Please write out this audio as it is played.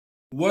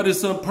What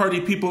is up, party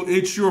people?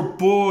 It's your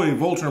boy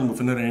Vulture with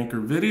another Anchor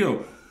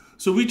video.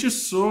 So we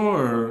just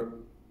saw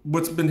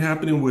what's been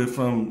happening with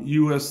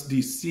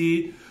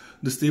USDC,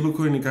 the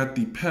stablecoin that got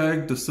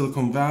depegged, the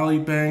Silicone Valley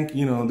Bank.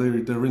 You know,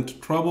 they're into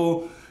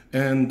trouble,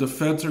 and the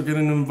feds are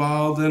getting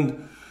involved,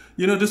 and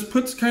you know, this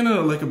puts kind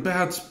of like a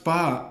bad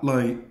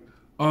spotlight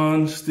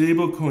on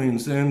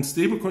stablecoins. And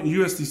stablecoin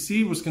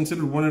USDC was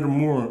considered one of the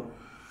more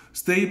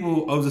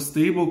stable of the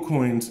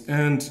stablecoins,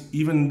 and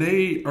even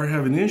they are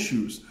having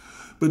issues.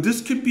 But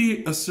this could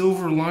be a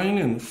silver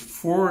lining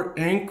for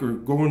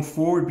ANKR going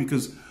forward,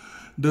 because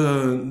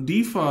the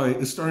DeFi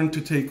is starting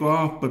to take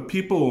off, but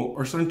people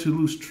are starting to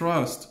lose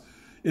trust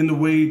in the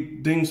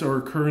way things are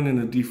occurring in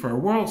the DeFi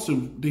world.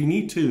 So they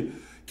need to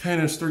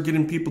kind of start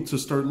getting people to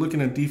start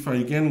looking at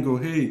DeFi again and go,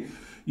 hey,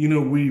 you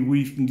know,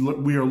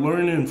 we are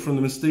learning from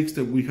the mistakes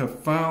that we have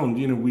found.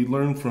 You know, we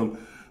learned from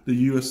the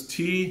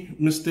UST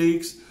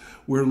mistakes.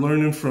 We're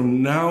learning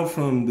from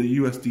the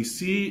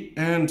USDC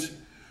and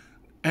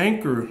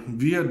ANKR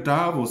via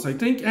Davos. I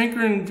think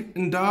ANKR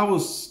in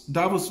Davos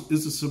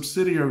is a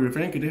subsidiary of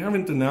ANKR. They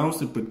haven't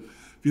announced it, but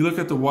if you look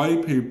at the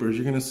white papers,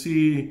 you're going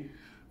to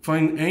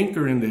find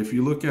ANKR in there. If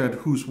you look at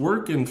who's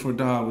working for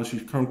Davos,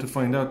 you come to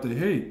find out that,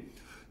 hey,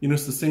 you know,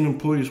 it's the same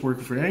employees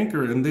working for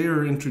ANKR, and they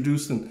are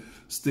introducing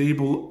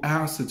stable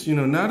assets, you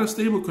know, not a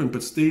stable coin,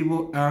 but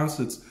stable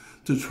assets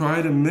to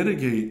try to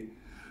mitigate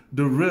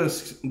the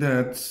risk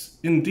that's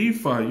in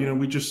DeFi. You know,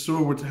 we just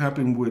saw what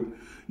happened with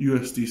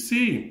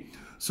USDC.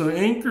 So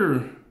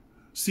ANKR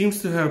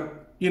seems to have,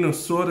 you know,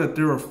 saw that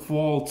there are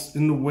faults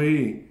in the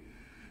way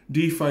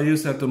DeFi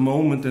is at the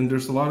moment, and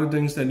there's a lot of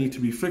things that need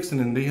to be fixed,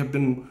 and they have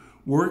been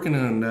working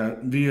on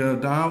that via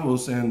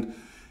Davos. And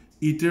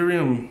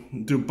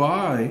Ethereum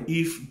Dubai,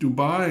 ETH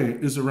Dubai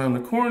is around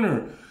the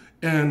corner,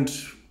 and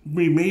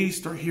we may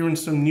start hearing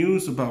some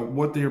news about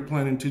what they are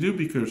planning to do,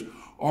 because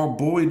our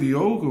boy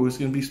Diogo is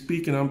going to be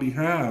speaking on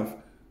behalf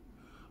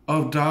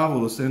of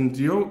Davos. And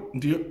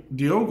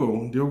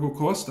Diogo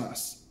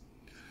Costas,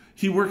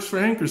 he works for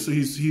ANKR, so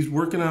he's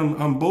working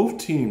on both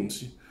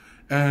teams,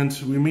 and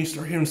we may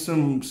start hearing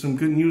some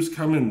good news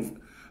coming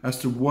as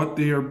to what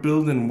they are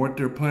building, what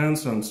their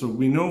plans on. So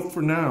we know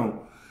for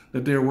now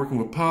that they are working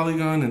with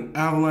Polygon and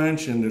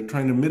Avalanche, and they're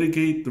trying to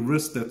mitigate the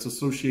risk that's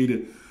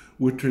associated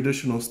with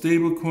traditional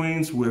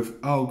stablecoins,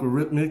 with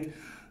algorithmic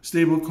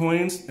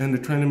stablecoins, and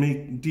they're trying to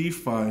make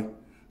DeFi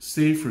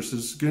safer. So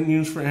it's good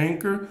news for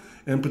ANKR,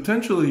 and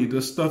potentially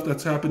the stuff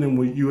that's happening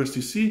with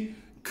USDC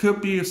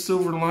could be a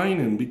silver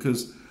lining,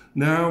 because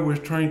now we're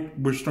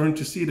starting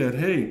to see that,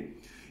 hey,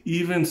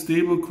 even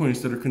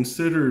stablecoins that are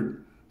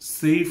considered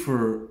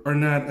safer are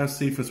not as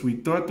safe as we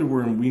thought they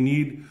were, and we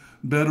need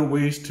better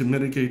ways to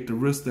mitigate the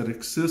risks that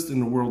exist in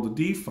the world of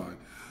DeFi.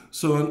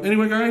 So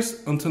anyway,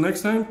 guys, until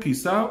next time,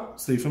 peace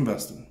out, safe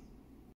investing.